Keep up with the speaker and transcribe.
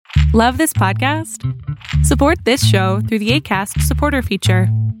Love this podcast? Support this show through the Acast supporter feature.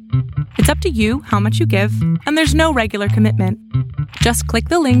 It's up to you how much you give, and there's no regular commitment. Just click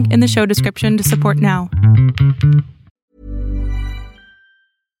the link in the show description to support now.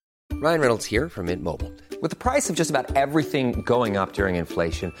 Ryan Reynolds here from Mint Mobile. With the price of just about everything going up during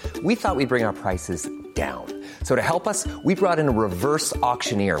inflation, we thought we'd bring our prices down. So to help us, we brought in a reverse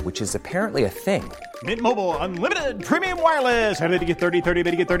auctioneer, which is apparently a thing. Mint Mobile Unlimited Premium Wireless. How to get 30, 30,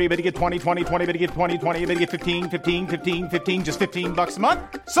 bit to get 30, bit to get 20, 20, 20, bit to get 20, 20, bit to get 15, 15, 15, 15, just $15 a month?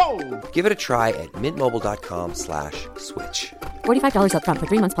 Sold! Give it a try at mintmobile.com/switch. $45 up front for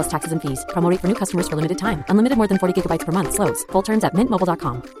 3 months plus taxes and fees. Promo rate for new customers for limited time. Unlimited more than 40 gigabytes per month. Slows full terms at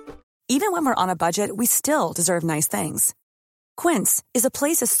mintmobile.com. Even when we're on a budget, we still deserve nice things. Quince is a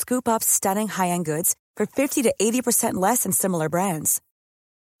place to scoop up stunning high-end goods for 50 to 80% less than similar brands.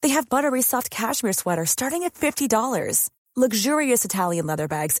 They have buttery soft cashmere sweaters starting at $50, luxurious Italian leather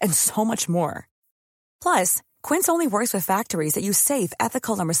bags, and so much more. Plus, Quince only works with factories that use safe,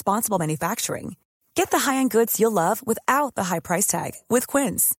 ethical, and responsible manufacturing. Get the high-end goods you'll love without the high price tag with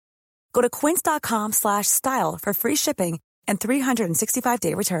Quince. Go to quince.com/style for free shipping and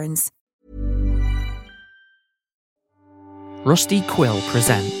 365-day returns. Rusty Quill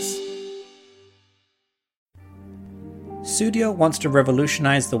presents. Sudio wants to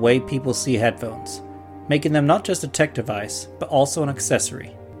revolutionize the way people see headphones, making them not just a tech device, but also an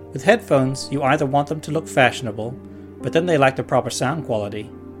accessory. With headphones, you either want them to look fashionable, but then they lack the proper sound quality,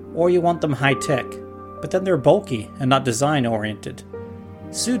 or you want them high-tech, but then they're bulky and not design-oriented.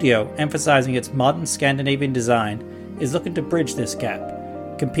 Sudio, emphasizing its modern Scandinavian design, is looking to bridge this gap,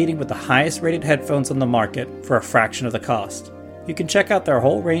 competing with the highest-rated headphones on the market for a fraction of the cost. You can check out their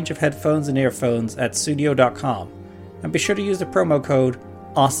whole range of headphones and earphones at sudio.com, and be sure to use the promo code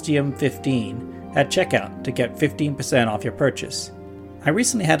OSTIUM15 at checkout to get 15% off your purchase. I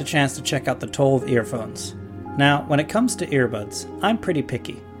recently had a chance to check out the Tolv earphones. Now, when it comes to earbuds, I'm pretty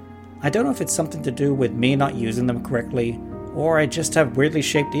picky. I don't know if it's something to do with me not using them correctly, or I just have weirdly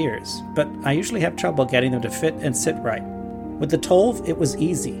shaped ears, but I usually have trouble getting them to fit and sit right. With the Tolv, it was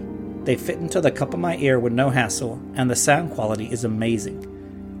easy. They fit into the cup of my ear with no hassle, and the sound quality is amazing.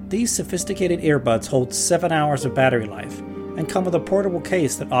 These sophisticated earbuds hold 7 hours of battery life, and come with a portable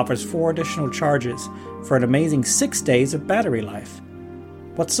case that offers 4 additional charges for an amazing 6 days of battery life.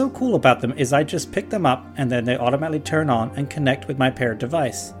 What's so cool about them is I just pick them up and then they automatically turn on and connect with my paired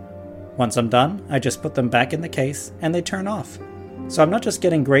device. Once I'm done, I just put them back in the case and they turn off. So I'm not just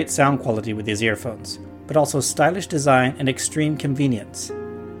getting great sound quality with these earphones, but also stylish design and extreme convenience.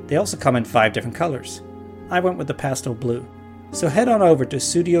 They also come in 5 different colors. I went with the pastel blue. So head on over to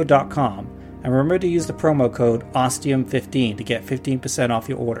sudio.com and remember to use the promo code OSTIUM15 to get 15% off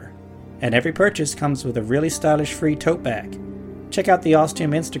your order. And every purchase comes with a really stylish free tote bag. Check out the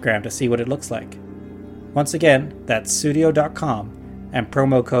Ostium Instagram to see what it looks like. Once again, that's sudio.com and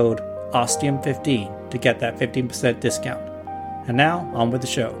promo code OSTIUM15 to get that 15% discount. And now, on with the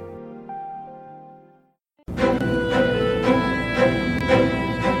show.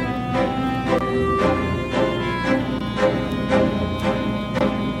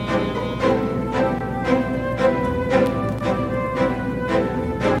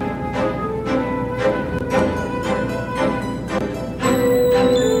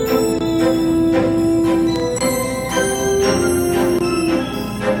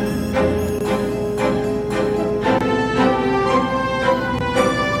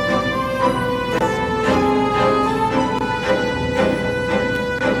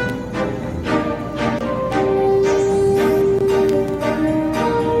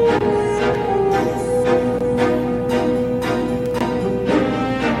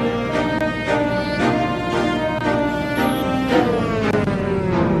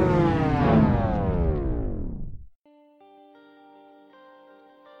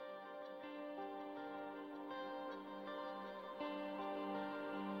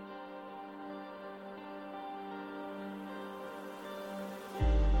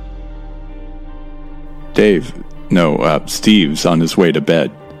 Steve's on his way to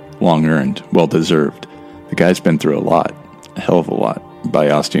bed. Long earned, well deserved. The guy's been through a lot, a hell of a lot, by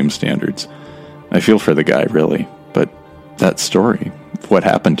Ostium standards. I feel for the guy, really, but that story, what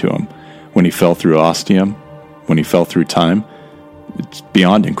happened to him, when he fell through Ostium, when he fell through time, it's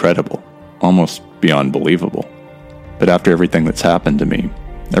beyond incredible, almost beyond believable. But after everything that's happened to me,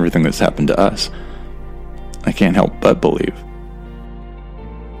 everything that's happened to us, I can't help but believe.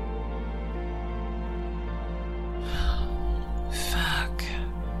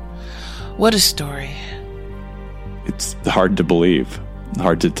 What a story. It's hard to believe,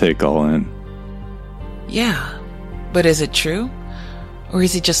 hard to take all in. Yeah, but is it true? Or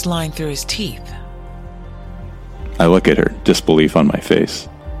is he just lying through his teeth? I look at her, disbelief on my face.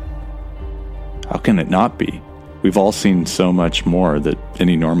 How can it not be? We've all seen so much more that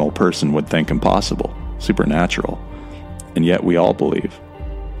any normal person would think impossible, supernatural, and yet we all believe.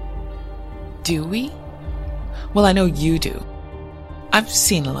 Do we? Well, I know you do. I've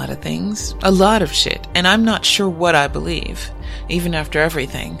seen a lot of things, a lot of shit, and I'm not sure what I believe, even after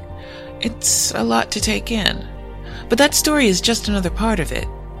everything. It's a lot to take in. But that story is just another part of it.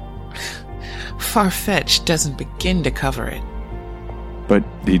 Far-fetched doesn't begin to cover it. But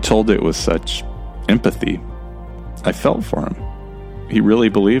he told it with such empathy. I felt for him. He really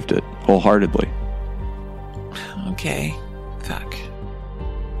believed it, wholeheartedly. Okay, fuck.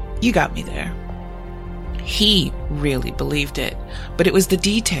 You got me there. He really believed it, but it was the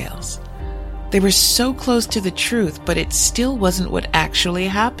details. They were so close to the truth, but it still wasn't what actually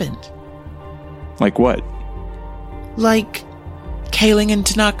happened. Like what? Like Kaling and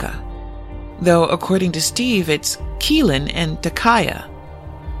Tanaka. Though, according to Steve, it's Keelan and Takaya.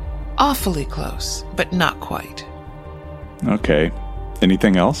 Awfully close, but not quite. Okay.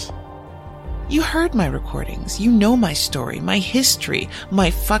 Anything else? You heard my recordings. You know my story, my history, my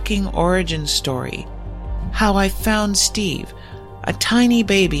fucking origin story. How I found Steve, a tiny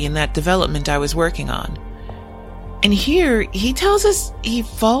baby in that development I was working on. And here, he tells us he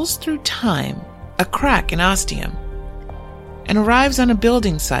falls through time, a crack in ostium, and arrives on a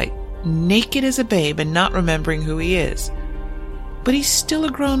building site, naked as a babe and not remembering who he is. But he's still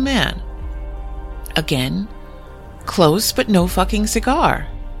a grown man. Again, close but no fucking cigar.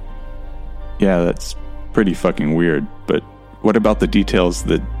 Yeah, that's pretty fucking weird, but what about the details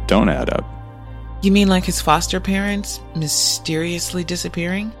that don't add up? You mean like his foster parents mysteriously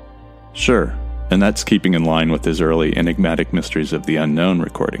disappearing? Sure, and that's keeping in line with his early Enigmatic Mysteries of the Unknown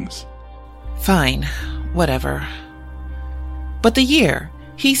recordings. Fine, whatever. But the year,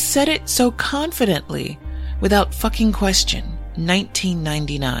 he said it so confidently, without fucking question,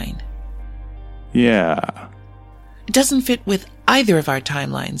 1999. Yeah. It doesn't fit with either of our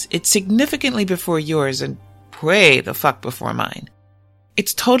timelines. It's significantly before yours and way the fuck before mine.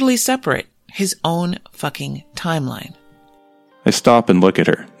 It's totally separate. His own fucking timeline. I stop and look at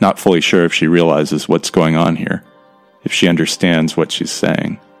her, not fully sure if she realizes what's going on here, if she understands what she's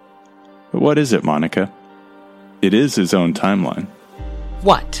saying. But what is it, Monica? It is his own timeline.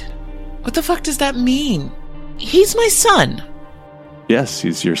 What? What the fuck does that mean? He's my son. Yes,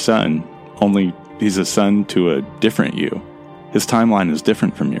 he's your son, only he's a son to a different you. His timeline is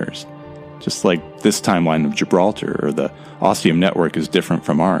different from yours. Just like this timeline of Gibraltar or the Ostium Network is different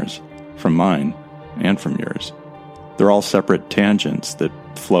from ours. From mine, and from yours. They're all separate tangents that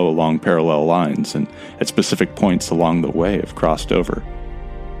flow along parallel lines, and at specific points along the way have crossed over.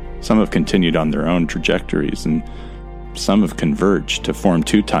 Some have continued on their own trajectories, and some have converged to form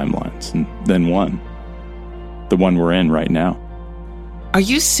two timelines, and then one. The one we're in right now. Are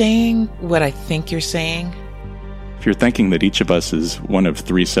you saying what I think you're saying? If you're thinking that each of us is one of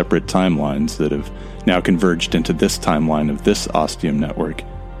three separate timelines that have now converged into this timeline of this Ostium Network,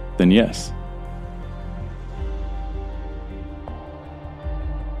 then yes.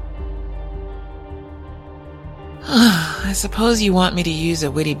 I suppose you want me to use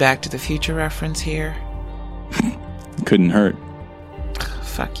a witty Back to the Future reference here? Couldn't hurt.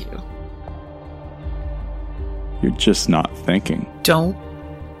 Fuck you. You're just not thinking. Don't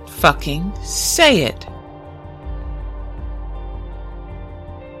fucking say it.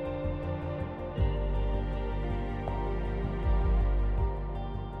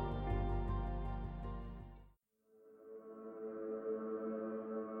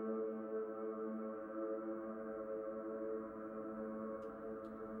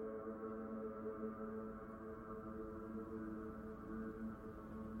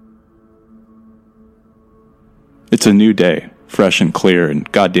 It's a new day, fresh and clear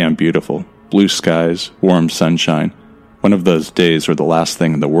and goddamn beautiful. Blue skies, warm sunshine. One of those days where the last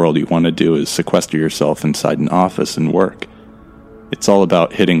thing in the world you want to do is sequester yourself inside an office and work. It's all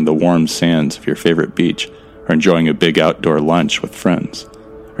about hitting the warm sands of your favorite beach, or enjoying a big outdoor lunch with friends,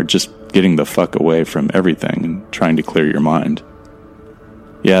 or just getting the fuck away from everything and trying to clear your mind.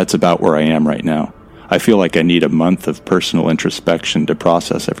 Yeah, it's about where I am right now. I feel like I need a month of personal introspection to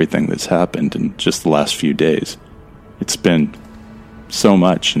process everything that's happened in just the last few days. It's been so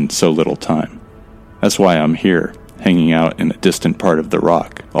much in so little time. That's why I'm here, hanging out in a distant part of the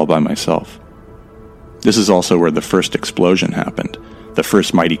rock, all by myself. This is also where the first explosion happened, the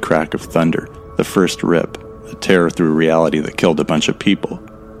first mighty crack of thunder, the first rip, a tear through reality that killed a bunch of people.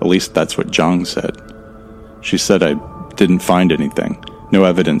 At least that's what Zhang said. She said I didn't find anything, no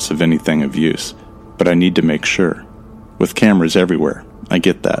evidence of anything of use, but I need to make sure. With cameras everywhere, I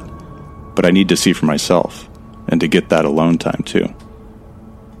get that. But I need to see for myself, and to get that alone time too.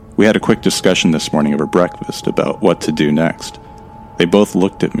 We had a quick discussion this morning over breakfast about what to do next. They both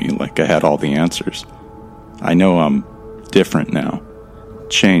looked at me like I had all the answers. I know I'm different now,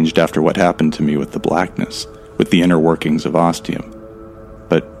 changed after what happened to me with the blackness, with the inner workings of ostium.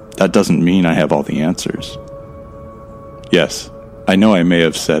 But that doesn't mean I have all the answers. Yes, I know I may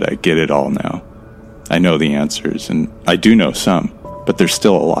have said I get it all now. I know the answers, and I do know some, but there's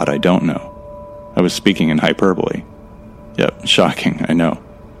still a lot I don't know. I was speaking in hyperbole. Yep, shocking, I know.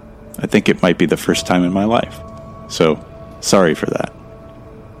 I think it might be the first time in my life. So, sorry for that.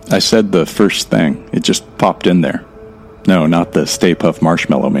 I said the first thing. It just popped in there. No, not the Stay Puft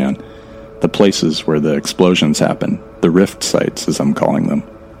Marshmallow Man. The places where the explosions happen. The rift sites, as I'm calling them.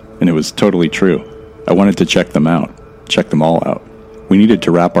 And it was totally true. I wanted to check them out. Check them all out. We needed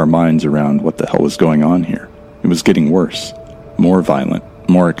to wrap our minds around what the hell was going on here. It was getting worse. More violent.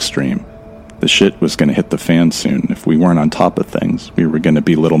 More extreme. The shit was going to hit the fan soon. If we weren't on top of things, we were going to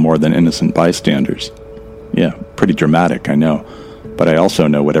be little more than innocent bystanders. Yeah, pretty dramatic, I know. But I also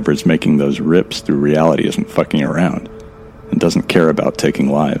know whatever's making those rips through reality isn't fucking around, and doesn't care about taking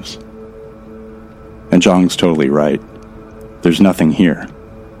lives. And Zhang's totally right. There's nothing here.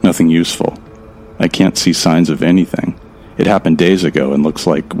 Nothing useful. I can't see signs of anything. It happened days ago and looks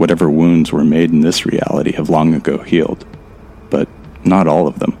like whatever wounds were made in this reality have long ago healed. But not all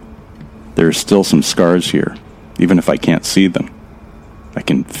of them. There are still some scars here, even if I can't see them. I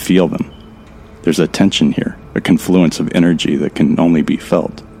can feel them. There's a tension here, a confluence of energy that can only be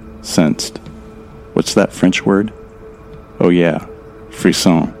felt, sensed. What's that French word? Oh yeah,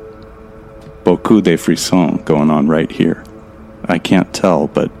 frisson. Beaucoup de frissons going on right here. I can't tell,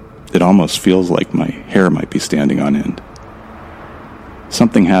 but it almost feels like my hair might be standing on end.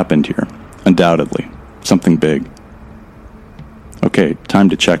 Something happened here, undoubtedly. Something big. Okay, time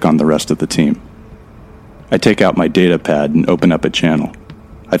to check on the rest of the team. I take out my data pad and open up a channel.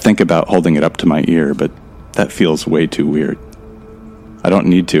 I think about holding it up to my ear, but that feels way too weird. I don't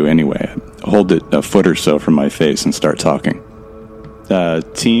need to anyway. I hold it a foot or so from my face and start talking.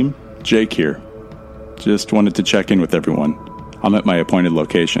 Team, Jake here. Just wanted to check in with everyone. I'm at my appointed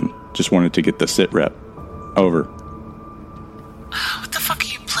location. Just wanted to get the sit rep. Over. What the fuck are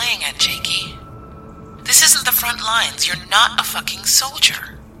you playing at, Jakey? This isn't the front lines. You're not a fucking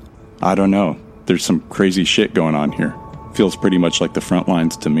soldier. I don't know. There's some crazy shit going on here. Feels pretty much like the front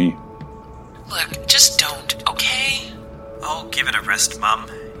lines to me. Look, just don't, okay? Oh, give it a rest, Mum.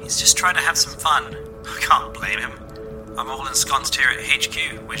 He's just trying to have some fun. I can't blame him. I'm all ensconced here at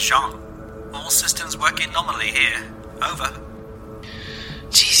HQ with Jean. All systems working nominally here. Over.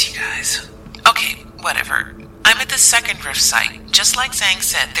 Jeez, you guys. Okay, whatever. I'm at the second rift site. Just like Zhang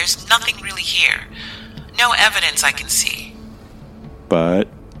said, there's nothing really here. No evidence I can see. But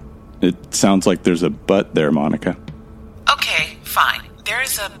it sounds like there's a but there, Monica. Okay, fine. There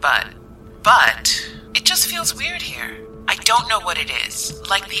is a but. But it just feels weird here. I don't know what it is.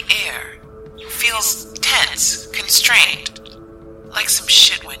 Like the air. Feels tense, constrained. Like some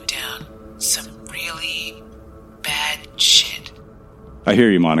shit went down. Some really bad shit. I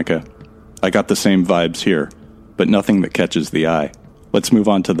hear you, Monica. I got the same vibes here, but nothing that catches the eye. Let's move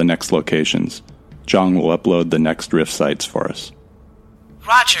on to the next locations. Zhang will upload the next rift sites for us.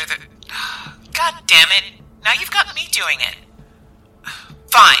 Roger, God damn it. Now you've got me doing it.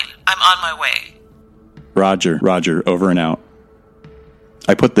 Fine, I'm on my way. Roger, over and out.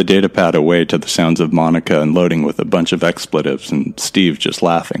 I put the datapad away to the sounds of Monica unloading with a bunch of expletives and Steve just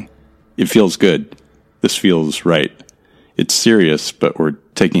laughing. It feels good. This feels right. It's serious, but we're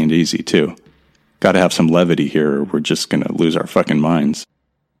taking it easy, too. Gotta have some levity here or we're just gonna lose our fucking minds.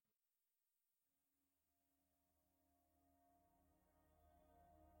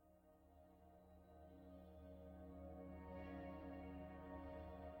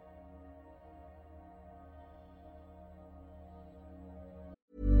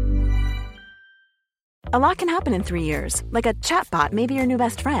 A lot can happen in 3 years, like a chatbot may be your new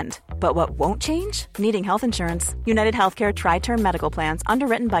best friend. But what won't change? Needing health insurance. United Healthcare Tri-Term Medical Plans,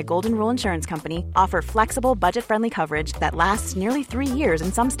 underwritten by Golden Rule Insurance Company, offer flexible, budget-friendly coverage that lasts nearly 3 years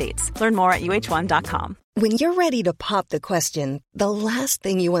in some states. Learn more at uh1.com. When you're ready to pop the question, the last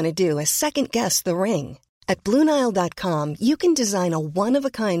thing you want to do is second-guess the ring. At BlueNile.com, you can design a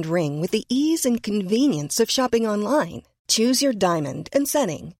one-of-a-kind ring with the ease and convenience of shopping online. Choose your diamond and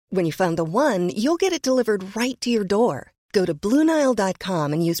setting. When you find the one, you'll get it delivered right to your door. Go to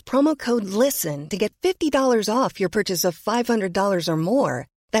BlueNile.com and use promo code LISTEN to get $50 off your purchase of $500 or more.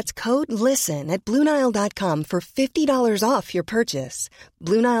 That's code LISTEN at BlueNile.com for $50 off your purchase.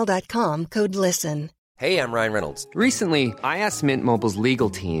 BlueNile.com, code LISTEN. Hey, I'm Ryan Reynolds. Recently, I asked Mint Mobile's legal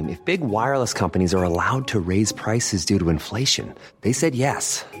team if big wireless companies are allowed to raise prices due to inflation. They said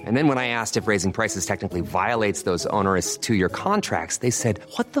yes. And then when I asked if raising prices technically violates those onerous 2-year contracts, they said,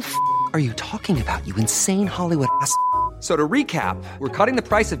 "What the f*** are you talking about, you insane Hollywood ass?" So to recap, we're cutting the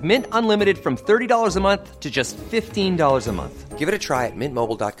price of Mint Unlimited from $30 a month to just $15 a month. Give it a try at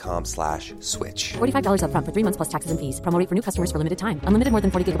mintmobile.com/switch. $45 up front for 3 months plus taxes and fees. Promo rate for new customers for limited time. Unlimited more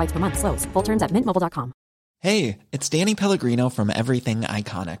than 40 gigabytes per month. Slows full terms at mintmobile.com. Hey, it's Danny Pellegrino from Everything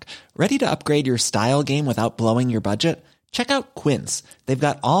Iconic. Ready to upgrade your style game without blowing your budget? Check out Quince. They've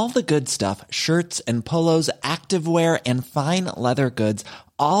got all the good stuff, shirts and polos, activewear, and fine leather goods,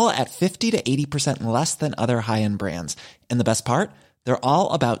 all at 50 to 80% less than other high-end brands. And the best part? They're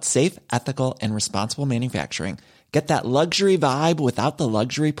all about safe, ethical, and responsible manufacturing. Get that luxury vibe without the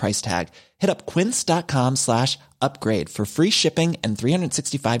luxury price tag. Hit up quince.com/upgrade for free shipping and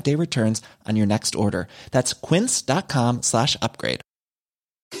 365-day returns on your next order. That's quince.com/upgrade.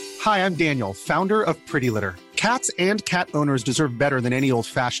 Hi, I'm Daniel, founder of Pretty Litter. Cats and cat owners deserve better than any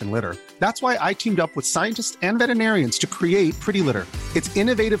old-fashioned litter. That's why I teamed up with scientists and veterinarians to create Pretty Litter. Its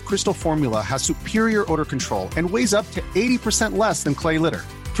innovative crystal formula has superior odor control and weighs up to 80% less than clay litter.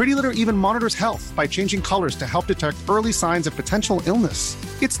 Pretty Litter even monitors health by changing colors to help detect early signs of potential illness.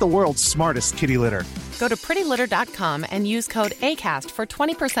 It's the world's smartest kitty litter. Go to prettylitter.com and use code ACAST for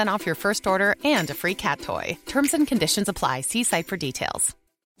 20% off your first order and a free cat toy. Terms and conditions apply. See site for details.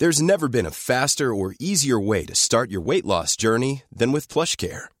 There's never been a faster or easier way to start your weight loss journey than with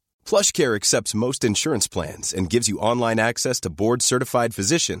PlushCare. PlushCare accepts most insurance plans and gives you online access to board-certified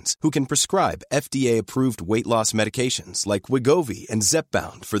physicians who can prescribe FDA-approved weight loss medications like Wegovy and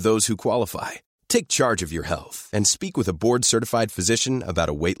Zepbound for those who qualify. Take charge of your health and speak with a board-certified physician about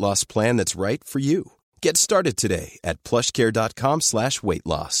a weight loss plan that's right for you. Get started today at plushcare.com/weight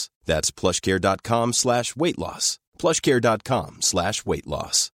loss. That's plushcare.com/weight loss. plushcare.com/weight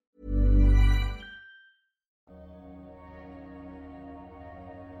loss.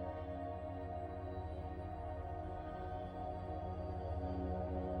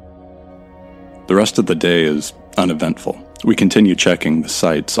 The rest of the day is uneventful. We continue checking the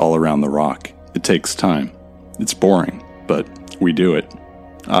sites all around the rock. It takes time. It's boring, but we do it.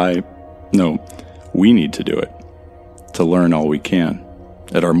 We need to do it. To learn all we can.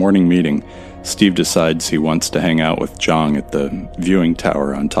 At our morning meeting, Steve decides he wants to hang out with Zhang at the viewing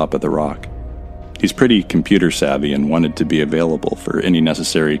tower on top of the rock. He's pretty computer savvy and wanted to be available for any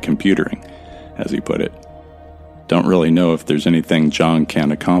necessary computering, as he put it. Don't really know if there's anything Zhang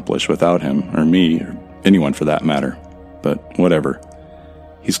can't accomplish without him, or me, or anyone for that matter. But whatever.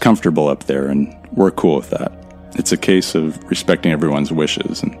 He's comfortable up there, and we're cool with that. It's a case of respecting everyone's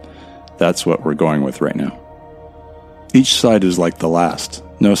wishes, and that's what we're going with right now. Each side is like the last.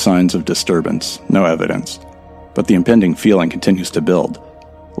 No signs of disturbance, no evidence. But the impending feeling continues to build,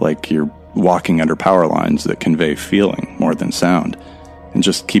 like you're walking under power lines that convey feeling more than sound, and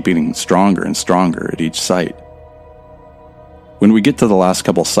just keeping stronger and stronger at each site. When we get to the last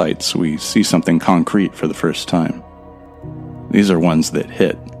couple sites, we see something concrete for the first time. These are ones that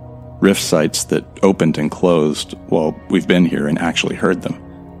hit. Rift sites that opened and closed while we've been here and actually heard them.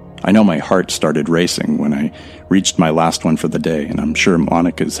 I know my heart started racing when I reached my last one for the day, and I'm sure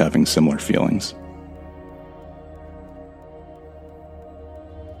Monica's having similar feelings.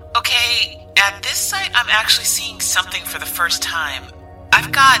 Okay, at this site, I'm actually seeing something for the first time.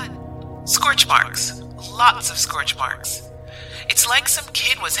 I've got scorch marks. Lots of scorch marks. It's like some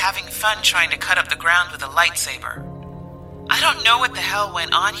kid was having fun trying to cut up the ground with a lightsaber. I don't know what the hell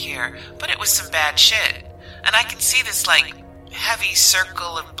went on here, but it was some bad shit. And I can see this, heavy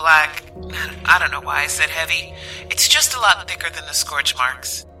circle of black. I don't know why I said heavy. It's just a lot thicker than the scorch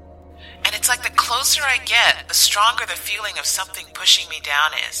marks. And it's like the closer I get, the stronger the feeling of something pushing me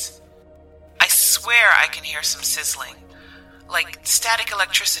down is. I swear I can hear some sizzling. Like static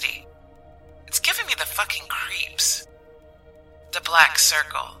electricity. It's giving me the fucking creeps. The black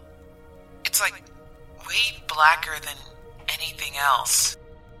circle. It's way blacker than anything else.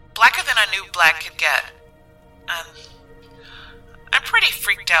 Blacker than I knew black could get. I'm pretty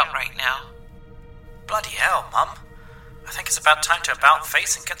freaked out right now. Bloody hell, Mum. I think it's about time to about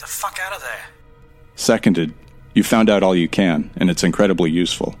face and get the fuck out of there. Seconded. You found out all you can, and it's incredibly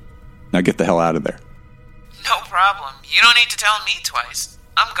useful. Now get the hell out of there. No problem. You don't need to tell me twice.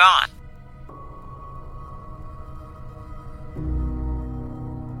 I'm gone.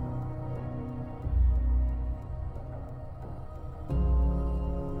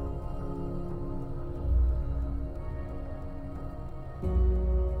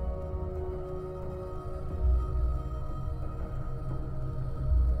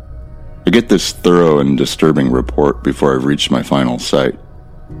 get this thorough and disturbing report before I've reached my final site.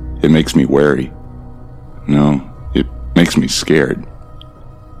 It makes me wary. No, it makes me scared.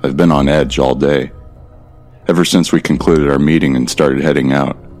 I've been on edge all day, ever since we concluded our meeting and started heading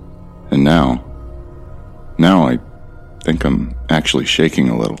out. And now I think I'm actually shaking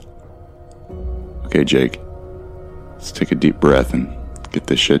a little. Okay, Jake, let's take a deep breath and get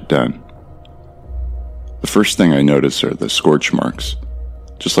this shit done. The first thing I notice are the scorch marks.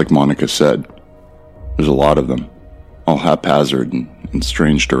 Just like Monica said, there's a lot of them, all haphazard and in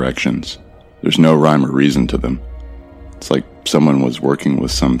strange directions. There's no rhyme or reason to them. It's like someone was working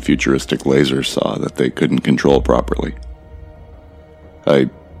with some futuristic laser saw that they couldn't control properly. I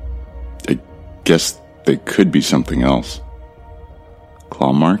guess they could be something else.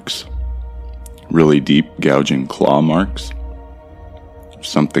 Claw marks? Really deep, gouging claw marks?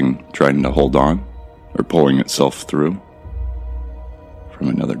 Something trying to hold on, or pulling itself through from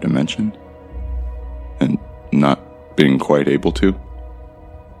another dimension, and not being quite able to.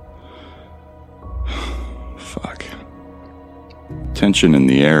 Fuck. Tension in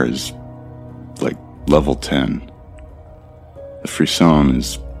the air is like level 10. The frisson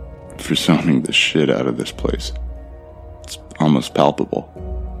is frissoning the shit out of this place. It's almost palpable.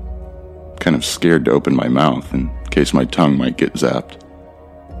 I'm kind of scared to open my mouth in case my tongue might get zapped.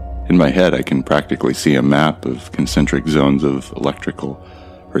 In my head, I can practically see a map of concentric zones of electrical,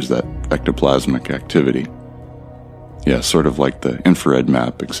 or is that ectoplasmic activity? Yeah, sort of like the infrared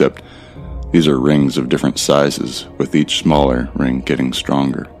map, except these are rings of different sizes, with each smaller ring getting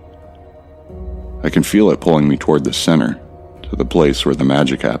stronger. I can feel it pulling me toward the center, to the place where the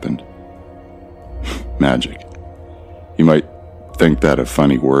magic happened. Magic. You might think that a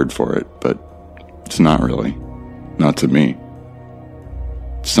funny word for it, but it's not really. Not to me.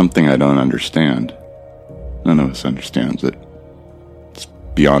 It's something I don't understand. None of us understands it. It's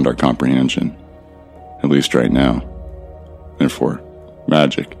beyond our comprehension, at least right now. Therefore,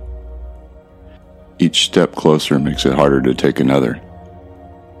 magic. Each step closer makes it harder to take another.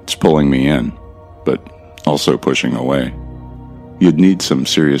 It's pulling me in, but also pushing away. You'd need some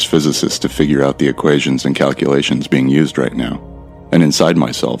serious physicist to figure out the equations and calculations being used right now. And inside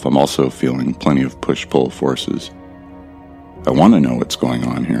myself, I'm also feeling plenty of push-pull forces. I want to know what's going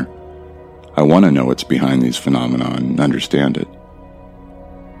on here. I want to know what's behind these phenomena and understand it.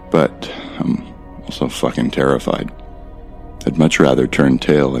 But I'm also fucking terrified. I'd much rather turn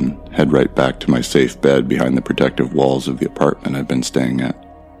tail and head right back to my safe bed behind the protective walls of the apartment I've been staying at.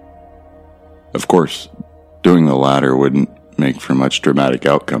 Of course, doing the latter wouldn't make for much dramatic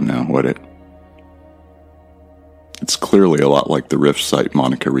outcome now, would it? It's clearly a lot like the rift site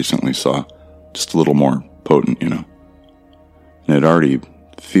Monica recently saw, just a little more potent, you know. And it already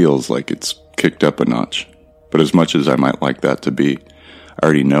feels like it's kicked up a notch, but as much as I might like that to be, I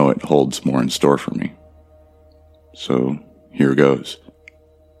already know it holds more in store for me. So, here goes.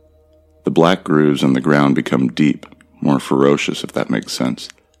 The black grooves in the ground become deep, more ferocious if that makes sense,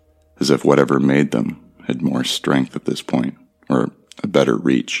 as if whatever made them had more strength at this point, or a better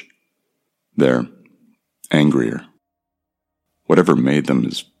reach. They're angrier. Whatever made them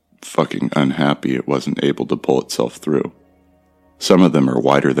is fucking unhappy it wasn't able to pull itself through. Some of them are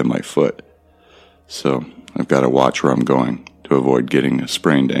wider than my foot, so I've got to watch where I'm going to avoid getting a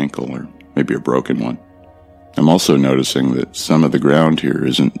sprained ankle or maybe a broken one. I'm also noticing that some of the ground here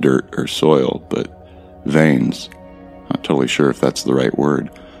isn't dirt or soil, but veins. Not totally sure if that's the right word.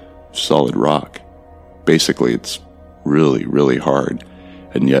 Solid rock. Basically, it's really, really hard,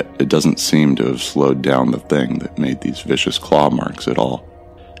 and yet it doesn't seem to have slowed down the thing that made these vicious claw marks at all,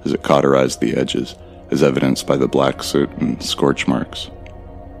 as it cauterized the edges, as evidenced by the black soot and scorch marks.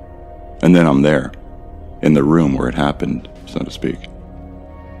 And then I'm there, in the room where it happened, so to speak.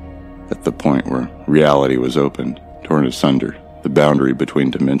 At the point where reality was opened, torn asunder, the boundary between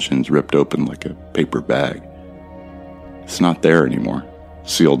dimensions ripped open like a paper bag. It's not there anymore,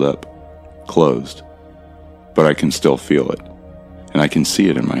 sealed up, closed. But I can still feel it, and I can see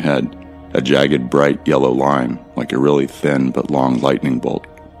it in my head, a jagged bright yellow line, like a really thin but long lightning bolt.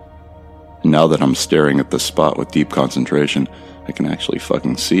 And now that I'm staring at the spot with deep concentration, I can actually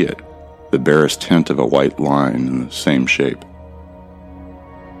fucking see it, the barest hint of a white line in the same shape.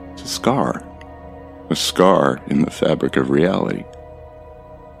 It's a scar in the fabric of reality.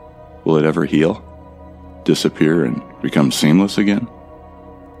 Will it ever heal? Disappear and become seamless again?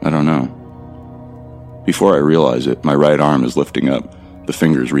 I don't know. Before I realize it, my right arm is lifting up, the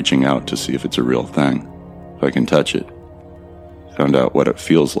fingers reaching out to see if it's a real thing, if I can touch it. Found out what it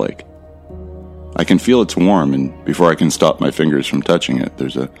feels like. I can feel it's warm, and before I can stop my fingers from touching it,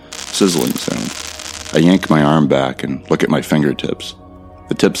 there's a sizzling sound. I yank my arm back and look at my fingertips.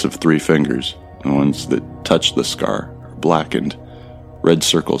 The tips of 3 fingers, the ones that touch the scar, are blackened, red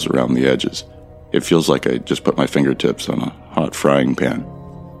circles around the edges. It feels like I just put my fingertips on a hot frying pan.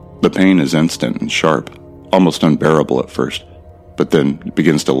 The pain is instant and sharp, almost unbearable at first, but then it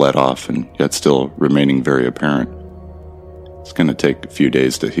begins to let off and yet still remaining very apparent. It's going to take a few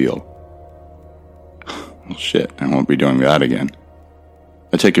days to heal. Well, shit, I won't be doing that again.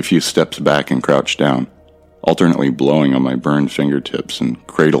 I take a few steps back and crouch down, alternately blowing on my burned fingertips and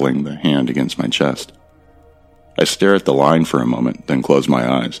cradling the hand against my chest. I stare at the line for a moment, then close my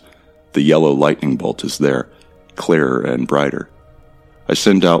eyes. The yellow lightning bolt is there, clearer and brighter. I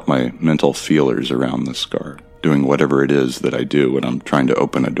send out my mental feelers around the scar, doing whatever it is that I do when I'm trying to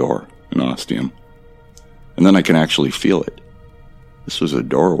open a door in ostium. And then I can actually feel it. This was a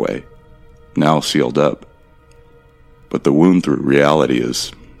doorway, now sealed up. But the wound through reality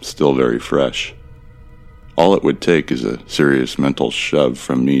is still very fresh. All it would take is a serious mental shove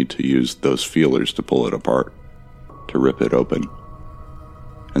from me to use those feelers to pull it apart, to rip it open.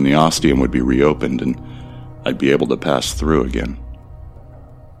 And the ostium would be reopened and I'd be able to pass through again.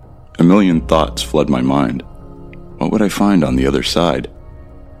 A million thoughts flood my mind. What would I find on the other side?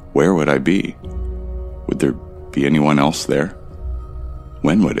 Where would I be? Would there be anyone else there?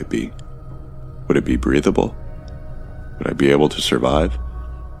 When would it be? Would it be breathable? Would I be able to survive?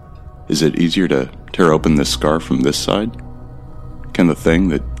 Is it easier to tear open this scar from this side? Can the thing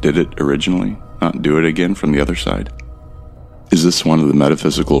that did it originally not do it again from the other side? Is this one of the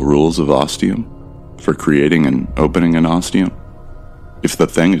metaphysical rules of ostium? For creating and opening an ostium? If the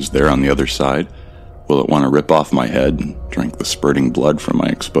thing is there on the other side, will it want to rip off my head and drink the spurting blood from my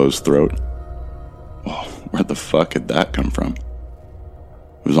exposed throat? Well, where the fuck had that come from?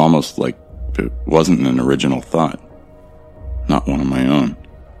 It was almost like it wasn't an original thought. Not one of my own.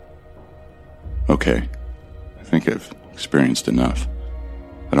 Okay, I think I've experienced enough.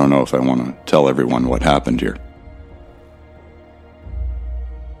 I don't know if I want to tell everyone what happened here.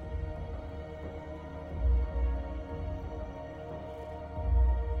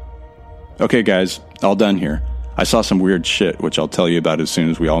 Okay guys, all done here. I saw some weird shit, which I'll tell you about as soon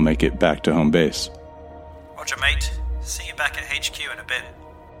as we all make it back to home base. Roger, mate. See you back at HQ in a bit.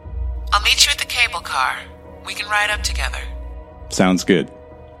 I'll meet you at the cable car. We can ride up together. Sounds good.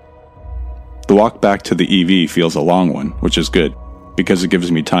 The walk back to the EV feels a long one, which is good, because it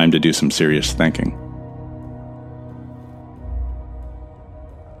gives me time to do some serious thinking.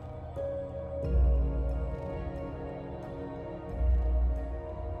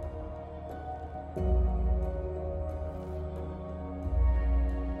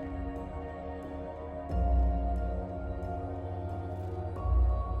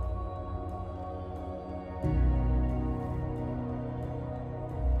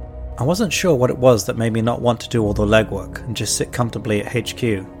 I wasn't sure what it was that made me not want to do all the legwork and just sit comfortably at HQ.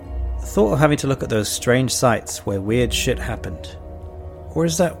 The thought of having to look at those strange sites where weird shit happened. Or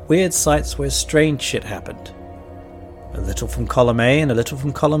is that weird sites where strange shit happened? A little from column A and a little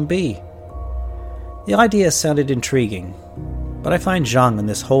from column B. The idea sounded intriguing, but I find Zhang and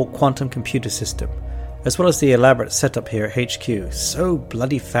this whole quantum computer system, as well as the elaborate setup here at HQ, so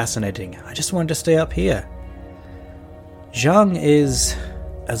bloody fascinating. I just wanted to stay up here. Zhang is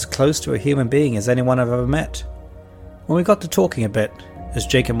as close to a human being as anyone I've ever met. When we got to talking a bit, as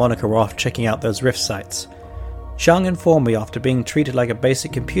Jake and Monica were off checking out those rift sites, Zhang informed me after being treated like a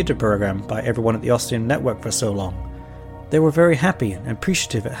basic computer program by everyone at the Ostium network for so long, they were very happy and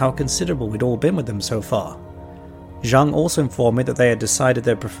appreciative at how considerable we'd all been with them so far. Zhang also informed me that they had decided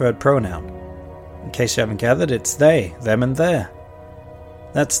their preferred pronoun. In case you haven't gathered, it's they, them and their.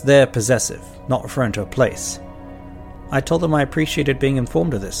 That's their possessive, not referring to a place. I told them I appreciated being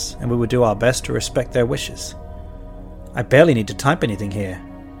informed of this, and we would do our best to respect their wishes. I barely need to type anything here.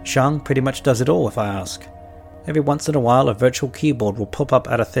 Zhang pretty much does it all if I ask. Every once in a while a virtual keyboard will pop up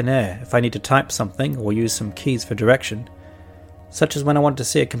out of thin air if I need to type something or use some keys for direction, such as when I wanted to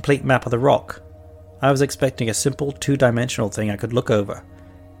see a complete map of the rock. I was expecting a simple two-dimensional thing I could look over,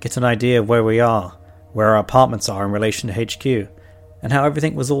 get an idea of where we are, where our apartments are in relation to HQ, and how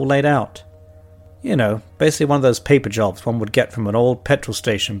everything was all laid out. You know, basically one of those paper jobs one would get from an old petrol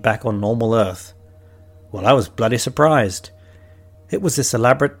station back on normal Earth. Well, I was bloody surprised. It was this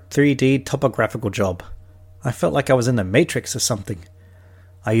elaborate 3D topographical job. I felt like I was in the Matrix or something.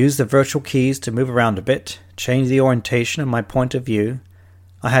 I used the virtual keys to move around a bit, change the orientation and my point of view.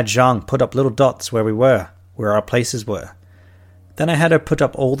 I had Zhang put up little dots where we were, where our places were. Then I had her put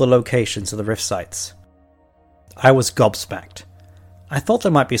up all the locations of the rift sites. I was gobsmacked. I thought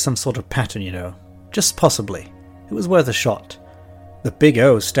there might be some sort of pattern, you know. Just possibly. It was worth a shot. The big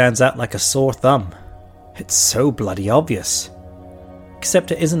O stands out like a sore thumb. It's so bloody obvious.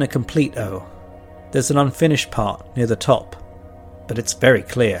 Except it isn't a complete O. There's an unfinished part near the top, but it's very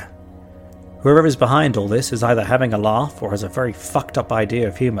clear. Whoever is behind all this is either having a laugh or has a very fucked up idea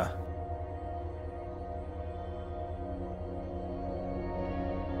of humour.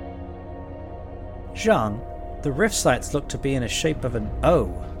 Zhang, the rift sites look to be in a shape of an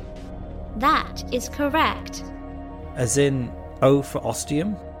O. That is correct. As in O for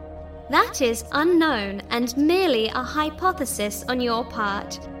ostium? That is unknown and merely a hypothesis on your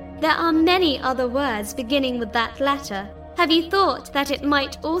part. There are many other words beginning with that letter. Have you thought that it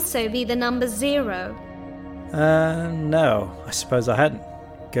might also be the number 0? No, I suppose I hadn't.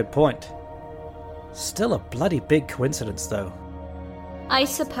 Good point. Still a bloody big coincidence, though. I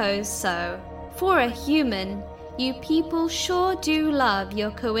suppose so. For a human, you people sure do love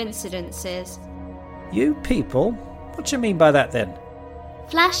your coincidences. You people? What do you mean by that, then?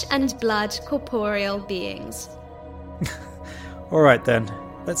 Flesh and blood corporeal beings. Alright then,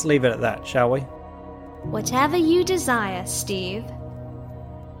 let's leave it at that, shall we? Whatever you desire, Steve.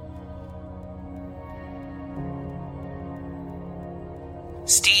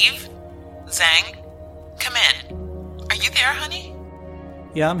 Steve? Zhang? Come in. Are you there, honey?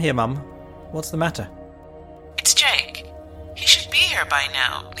 Yeah, I'm here, Mum. What's the matter? It's Jake. He should be here by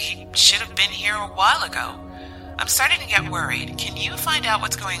now. He should have been here a while ago. I'm starting to get worried. Can you find out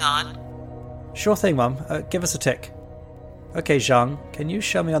what's going on? Sure thing, Mum. Give us a tick. Okay, Zhang, can you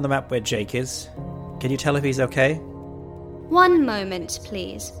show me on the map where Jake is? Can you tell if he's okay? One moment,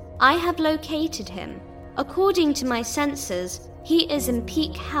 please. I have located him. According to my sensors, he is in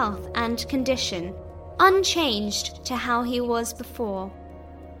peak health and condition, unchanged to how he was before.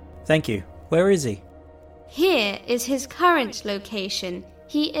 Thank you. Where is he? Here is his current location.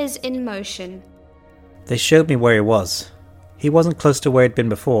 He is in motion. They showed me where he was. He wasn't close to where he'd been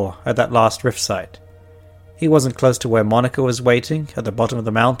before, at that last rift site. He wasn't close to where Monica was waiting, at the bottom of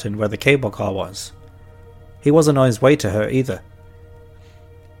the mountain where the cable car was. He wasn't on his way to her either.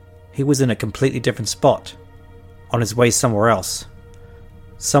 He was in a completely different spot, on his way somewhere else.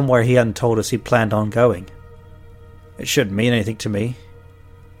 Somewhere he hadn't told us he planned on going. It shouldn't mean anything to me.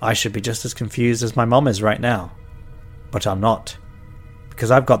 I should be just as confused as my mom is right now. But I'm not.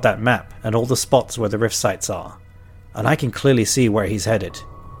 Because I've got that map and all the spots where the rift sites are, and I can clearly see where he's headed.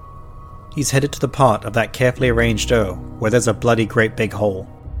 He's headed to the part of that carefully arranged O where there's a bloody great big hole.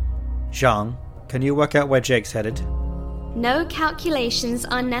 Zhang, can you work out where Jake's headed? No calculations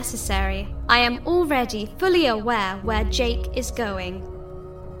are necessary. I am already fully aware where Jake is going.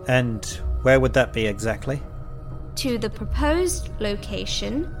 And where would that be exactly? To the proposed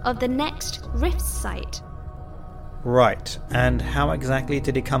location of the next rift site. Right, and how exactly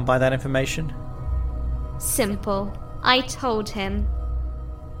did he come by that information? Simple. I told him.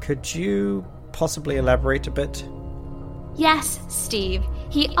 Could you possibly elaborate a bit? Yes, Steve.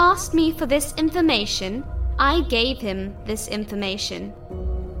 He asked me for this information. I gave him this information.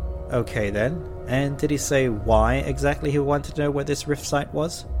 Okay then. And did he say why exactly he wanted to know where this rift site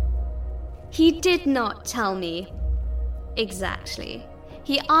was? He did not tell me exactly.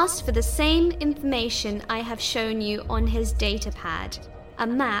 He asked for the same information I have shown you on his datapad, a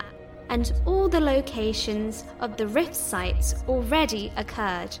map, and all the locations of the rift sites already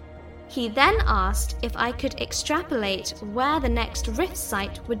occurred. He then asked if I could extrapolate where the next rift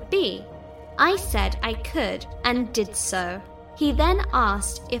site would be. I said I could, and did so. He then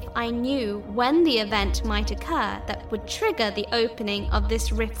asked if I knew when the event might occur that would trigger the opening of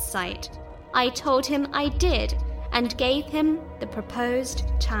this rift site. I told him I did, and gave him the proposed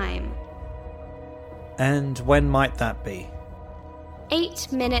time. And when might that be?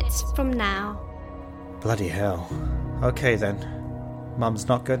 8 minutes from now. Bloody hell. Okay then. Mum's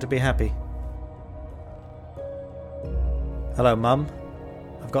not going to be happy. Hello, Mum.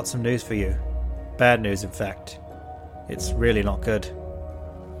 I've got some news for you. Bad news, in fact. It's really not good.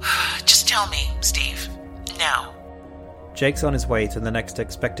 Just tell me, Steve. Now. Jake's on his way to the next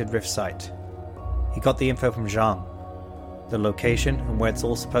expected rift site. He got the info from Zhang. The location and where it's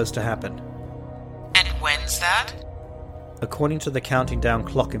all supposed to happen. And when's that? According to the counting down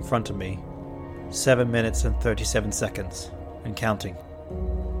clock in front of me, 7 minutes and 37 seconds. And counting.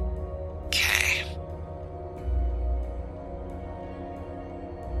 Okay.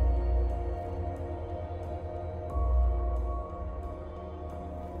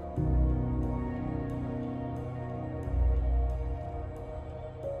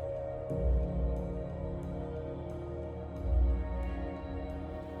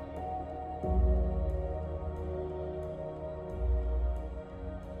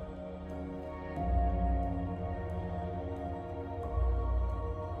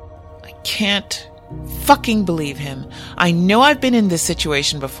 Can't fucking believe him. I know I've been in this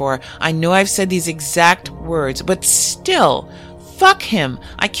situation before. I know I've said these exact words, but still, fuck him.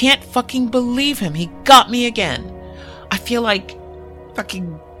 I can't fucking believe him. He got me again. I feel like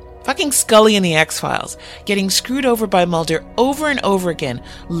fucking Scully in the X-Files, getting screwed over by Mulder over and over again,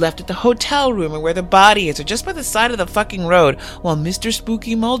 left at the hotel room or where the body is or just by the side of the fucking road while Mr.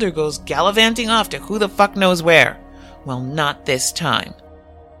 Spooky Mulder goes gallivanting off to who the fuck knows where. Well, not this time.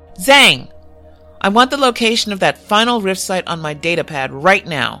 Zhang! I want the location of that final rift site on my datapad right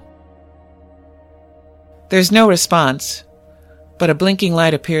now. There's no response, but a blinking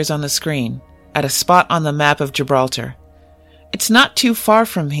light appears on the screen at a spot on the map of Gibraltar. It's not too far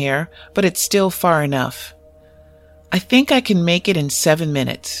from here, but it's still far enough. I think I can make it in 7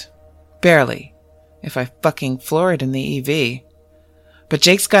 minutes. Barely. If I fucking floor it in the EV. But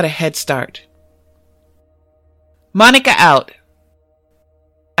Jake's got a head start. Monica out!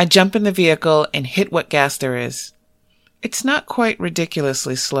 I jump in the vehicle and hit what gas there is. It's not quite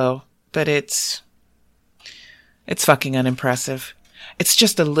ridiculously slow, but it's fucking unimpressive. It's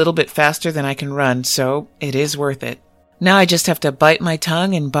just a little bit faster than I can run, so it is worth it. Now I just have to bite my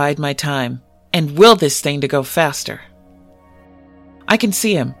tongue and bide my time, and will this thing to go faster. I can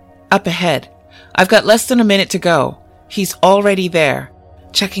see him, up ahead. I've got less than a minute to go. He's already there,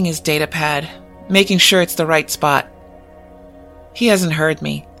 checking his datapad, making sure it's the right spot. He hasn't heard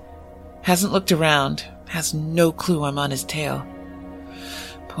me, hasn't looked around, has no clue I'm on his tail.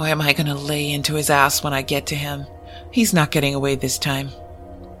 Boy, am I gonna lay into his ass when I get to him. He's not getting away this time.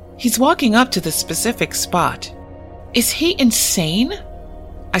 He's walking up to the specific spot. Is he insane?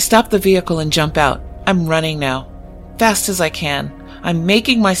 I stop the vehicle and jump out. I'm running now. Fast as I can. I'm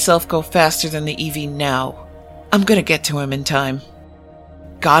making myself go faster than the EV now. I'm gonna get to him in time.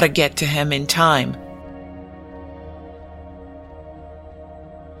 Gotta get to him in time.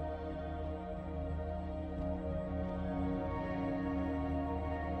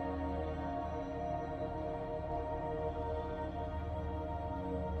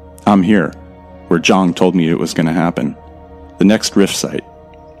 I'm here, where Zhang told me it was going to happen. The next rift site.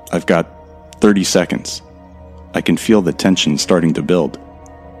 I've got 30 seconds. I can feel the tension starting to build.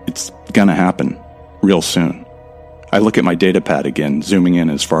 It's gonna happen, real soon. I look at my datapad again, zooming in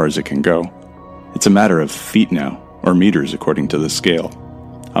as far as it can go. It's a matter of feet now, or meters according to the scale.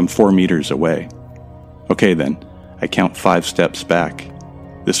 I'm 4 meters away. Okay then, I count 5 steps back.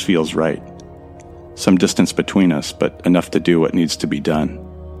 This feels right. Some distance between us, but enough to do what needs to be done.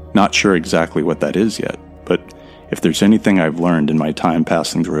 Not sure exactly what that is yet, but if there's anything I've learned in my time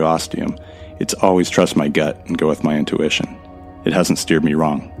passing through Ostium, it's always trust my gut and go with my intuition. It hasn't steered me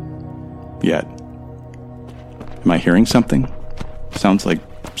wrong. Yet. Am I hearing something? Sounds like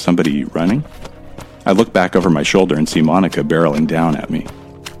somebody running? I look back over my shoulder and see Monica barreling down at me.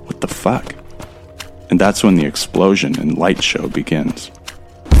 What the fuck? And that's when the explosion and light show begins.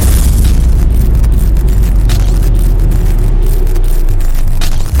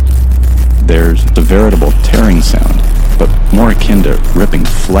 There's a veritable tearing sound, but more akin to ripping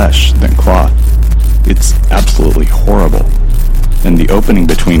flesh than cloth. It's absolutely horrible. And the opening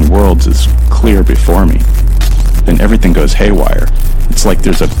between worlds is clear before me. Then everything goes haywire. It's like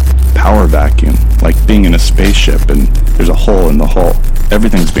there's a power vacuum, like being in a spaceship and there's a hole in the hull.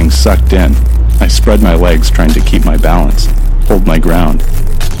 Everything's being sucked in. I spread my legs trying to keep my balance, hold my ground.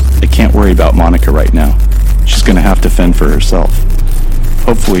 I can't worry about Monica right now. She's gonna have to fend for herself.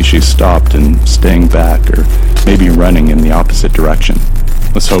 Hopefully she's stopped and staying back, or maybe running in the opposite direction.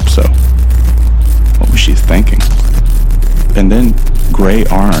 Let's hope so. What was she thinking? And then gray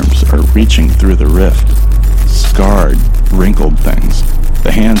arms are reaching through the rift. Scarred, wrinkled things.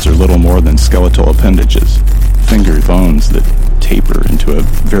 The hands are little more than skeletal appendages. Finger bones that taper into a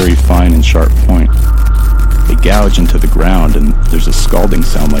very fine and sharp point. They gouge into the ground and there's a scalding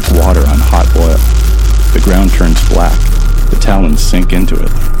sound like water on hot oil. The ground turns black. The talons sink into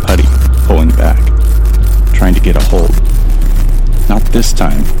it, putty, pulling back, trying to get a hold. Not this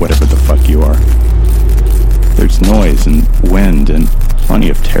time, whatever the fuck you are. There's noise and wind and plenty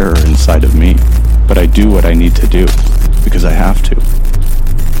of terror inside of me, but I do what I need to do, because I have to.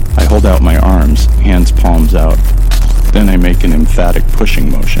 I hold out my arms, hands palms out. Then I make an emphatic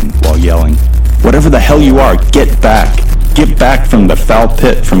pushing motion while yelling, "Whatever the hell you are, get back! Get back from the foul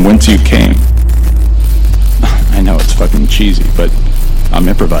pit from whence you came!" I know it's fucking cheesy, but I'm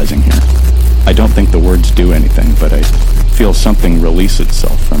improvising here. I don't think the words do anything, but I feel something release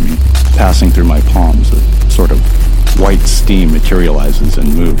itself from me, passing through my palms. A sort of white steam materializes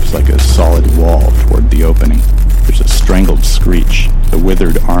and moves like a solid wall toward the opening. There's a strangled screech. The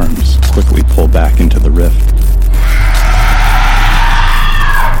withered arms quickly pull back into the rift.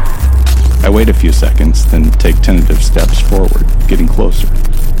 I wait a few seconds, then take tentative steps forward, getting closer.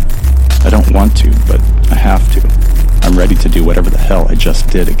 I don't want to, but I have to. I'm ready to do whatever the hell I just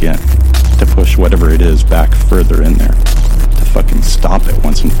did again. To push whatever it is back further in there. To fucking stop it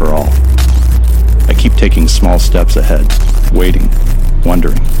once and for all. I keep taking small steps ahead, waiting,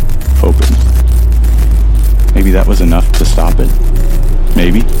 wondering, hoping. Maybe that was enough to stop it?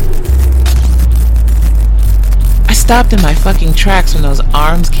 Maybe? I stopped in my fucking tracks when those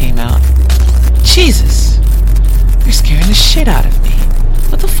arms came out. Jesus! They're scaring the shit out of me.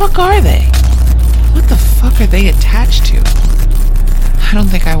 What the fuck are they? What the fuck are they attached to? I don't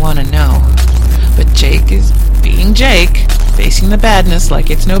think I want to know. But Jake is being Jake, facing the badness like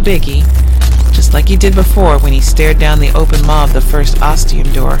it's no biggie. Just like he did before when he stared down the open maw of the first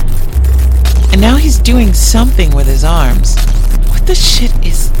ostium door. And now he's doing something with his arms. What the shit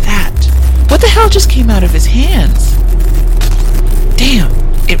is that? What the hell just came out of his hands? Damn,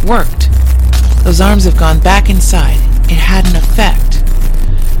 it worked. Those arms have gone back inside. It had an effect.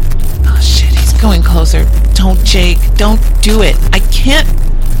 Oh shit, he's going closer. Don't, Jake, don't do it. I can't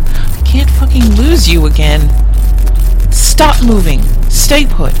fucking lose you again. Stop moving. Stay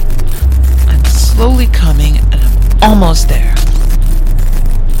put. I'm slowly coming and I'm almost there.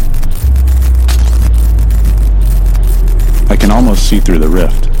 I can almost see through the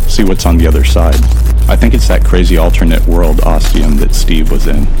rift, see what's on the other side. I think it's that crazy alternate world ostium that Steve was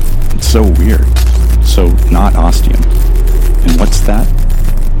in. It's so weird. So not ostium. And what's that?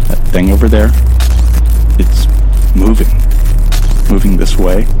 That thing over there? It's moving. Moving this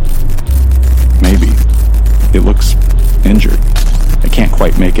way? Maybe. It looks injured. I can't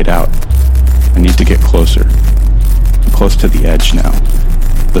quite make it out. I need to get closer. I'm close to the edge now.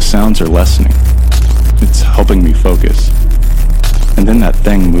 The sounds are lessening. It's helping me focus. And then that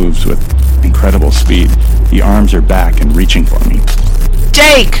thing moves with incredible speed. The arms are back and reaching for me.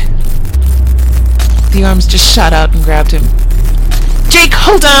 Jake! The arms just shot out and grabbed him. Jake,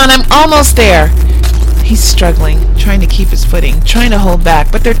 hold on! I'm almost there! He's struggling, trying to keep his footing, trying to hold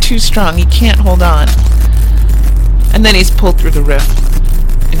back, but they're too strong. He can't hold on. And then he's pulled through the rift.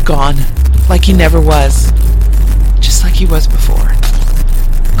 And gone. Like he never was. Just like he was before.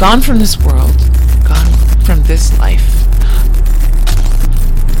 Gone from this world. Gone from this life.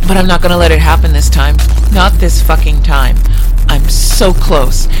 But I'm not gonna let it happen this time. Not this fucking time. I'm so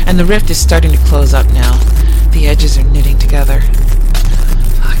close, and the rift is starting to close up now. The edges are knitting together.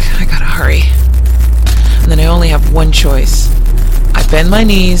 Fuck, I gotta hurry. And then I only have one choice. I bend my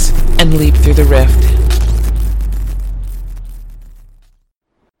knees and leap through the rift.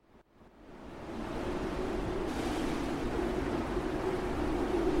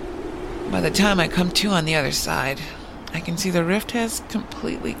 By the time I come to on the other side, I can see the rift has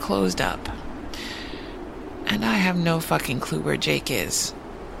completely closed up. And I have no fucking clue where Jake is.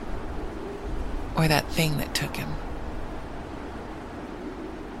 Or that thing that took him.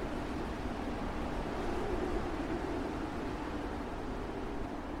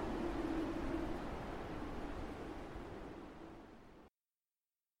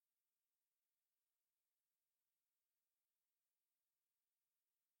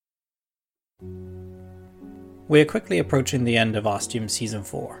 We are quickly approaching the end of Ostium Season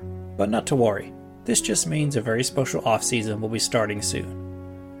 4, but not to worry. This just means a very special off-season will be starting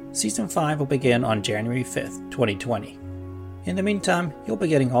soon. Season 5 will begin on January 5th, 2020. In the meantime, you'll be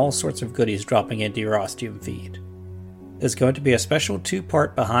getting all sorts of goodies dropping into your Ostium feed. There's going to be a special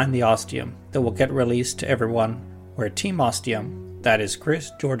 2-part Behind the Ostium that will get released to everyone, where Team Ostium, that is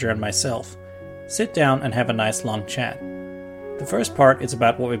Chris, Georgia, and myself, sit down and have a nice long chat. The first part is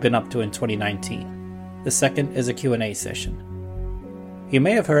about what we've been up to in 2019. The second is a Q&A session. You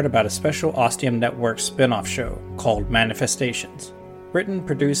may have heard about a special Ostium Network spin-off show called Manifestations, written,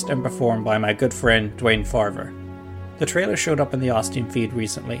 produced, and performed by my good friend Dwayne Farver. The trailer showed up in the Ostium feed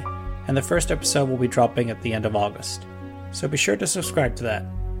recently, and the first episode will be dropping at the end of August, so be sure to subscribe to that.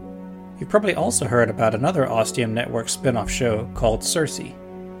 You've probably also heard about another Ostium Network spin-off show called Circe,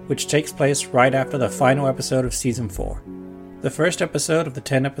 which takes place right after the final episode of Season 4. The first episode of the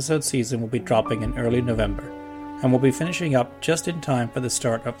 10-episode season will be dropping in early November, and will be finishing up just in time for the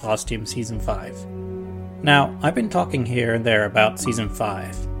start of Ostium Season 5. Now, I've been talking here and there about Season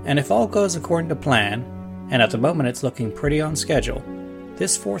 5, and if all goes according to plan, and at the moment it's looking pretty on schedule,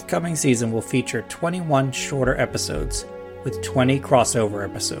 this forthcoming season will feature 21 shorter episodes, with 20 crossover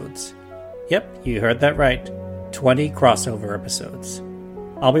episodes. Yep, you heard that right, 20 crossover episodes.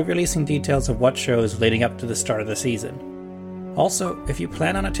 I'll be releasing details of what shows leading up to the start of the season. Also, if you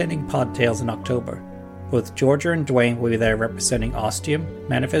plan on attending Podtails in October, both Georgia and Dwayne will be there representing Ostium,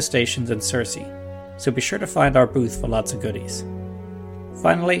 Manifestations, and Circe, so be sure to find our booth for lots of goodies.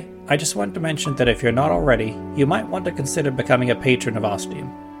 Finally, I just wanted to mention that if you're not already, you might want to consider becoming a patron of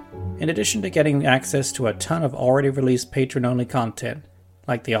Ostium. In addition to getting access to a ton of already released patron-only content,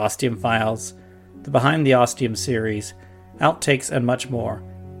 like the Ostium Files, the Behind the Ostium series, outtakes, and much more,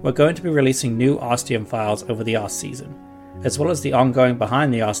 we're going to be releasing new Ostium Files over the off-season, as well as the ongoing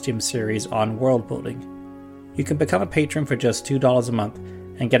Behind the Ostium series on world building. You can become a patron for just $2 a month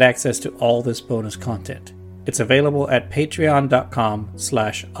and get access to all this bonus content. It's available at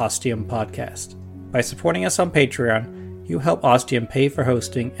patreon.com/ostiumpodcast. By supporting us on Patreon, you help Ostium pay for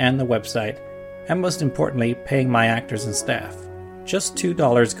hosting and the website, and most importantly, paying my actors and staff. Just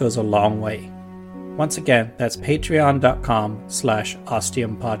 $2 goes a long way. Once again, that's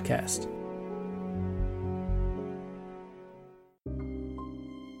patreon.com/ostiumpodcast.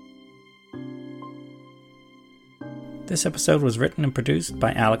 This episode was written and produced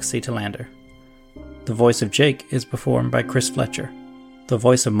by Alex C. Talander. The voice of Jake is performed by Chris Fletcher. The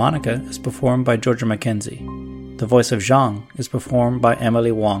voice of Monica is performed by Georgia Mackenzie. The voice of Zhang is performed by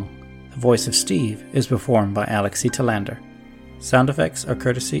Emily Wong. The voice of Steve is performed by Alex C. Talander. Sound effects are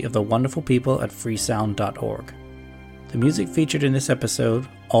courtesy of the wonderful people at freesound.org. The music featured in this episode,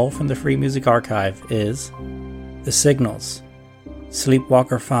 all from the Free Music Archive, is The Signals,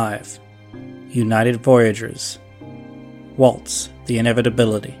 Sleepwalker 5, United Voyagers, Waltz, The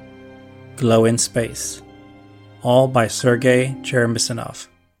Inevitability, Glow in Space, all by Sergei Cheremisinov.